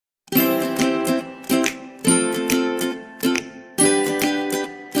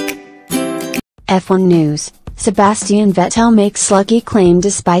F1 News: Sebastian Vettel makes lucky claim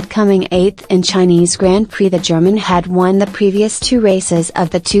despite coming 8th in Chinese Grand Prix. The German had won the previous two races of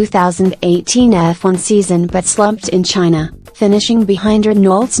the 2018 F1 season but slumped in China, finishing behind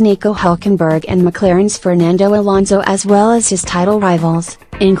Renault's Nico Hülkenberg and McLaren's Fernando Alonso as well as his title rivals,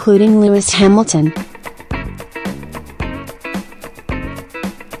 including Lewis Hamilton.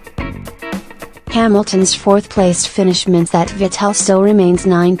 Hamilton's fourth-placed finish meant that Vettel still remains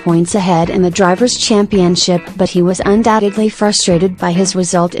 9 points ahead in the Drivers' Championship, but he was undoubtedly frustrated by his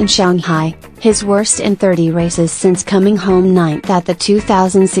result in Shanghai, his worst in 30 races since coming home 9th at the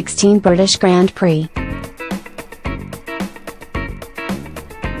 2016 British Grand Prix.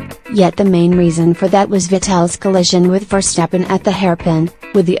 Yet the main reason for that was Vettel's collision with Verstappen at the hairpin,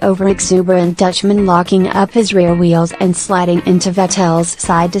 with the over-exuberant Dutchman locking up his rear wheels and sliding into Vettel's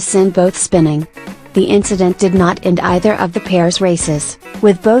side to send both spinning. The incident did not end either of the pair's races,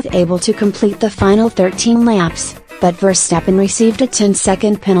 with both able to complete the final 13 laps, but Verstappen received a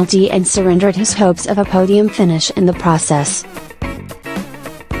 10-second penalty and surrendered his hopes of a podium finish in the process.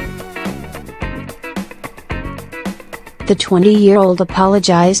 The 20-year-old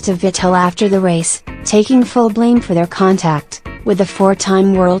apologized to Vettel after the race, taking full blame for their contact, with the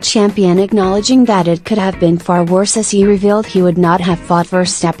four-time world champion acknowledging that it could have been far worse as he revealed he would not have fought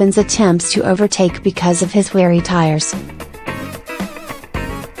Verstappen's attempts to overtake because of his weary tires.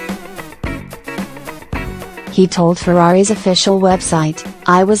 He told Ferrari's official website,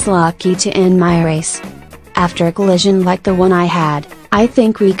 "I was lucky to end my race. After a collision like the one I had, I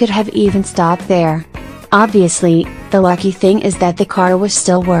think we could have even stopped there. Obviously, the lucky thing is that the car was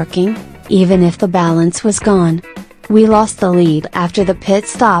still working, even if the balance was gone. We lost the lead after the pit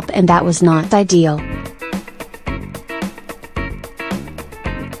stop and that was not ideal.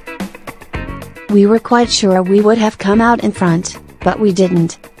 We were quite sure we would have come out in front, but we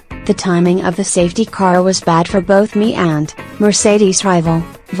didn't. The timing of the safety car was bad for both me and Mercedes' rival,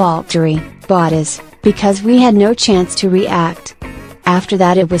 Valtteri Bottas, because we had no chance to react. After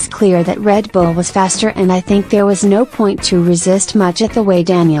that it was clear that Red Bull was faster and I think there was no point to resist much at the way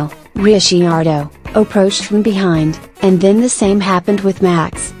Daniel Ricciardo approached from behind, and then the same happened with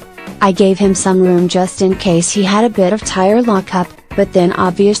Max. I gave him some room just in case he had a bit of tire lockup, but then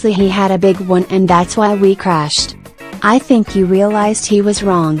obviously he had a big one and that's why we crashed. I think he realized he was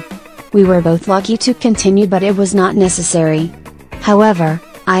wrong. We were both lucky to continue but it was not necessary. However,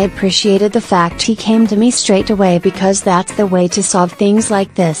 I appreciated the fact he came to me straight away because that's the way to solve things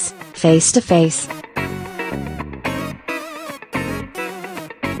like this, face to face."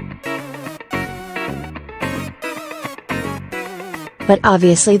 But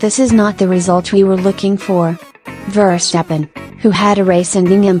obviously this is not the result we were looking for. Verstappen, who had a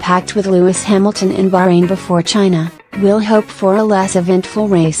race-ending impact with Lewis Hamilton in Bahrain before China, will hope for a less eventful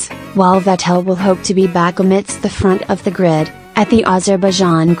race, while Vettel will hope to be back amidst the front of the grid at the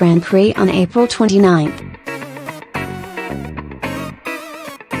Azerbaijan Grand Prix on April 29.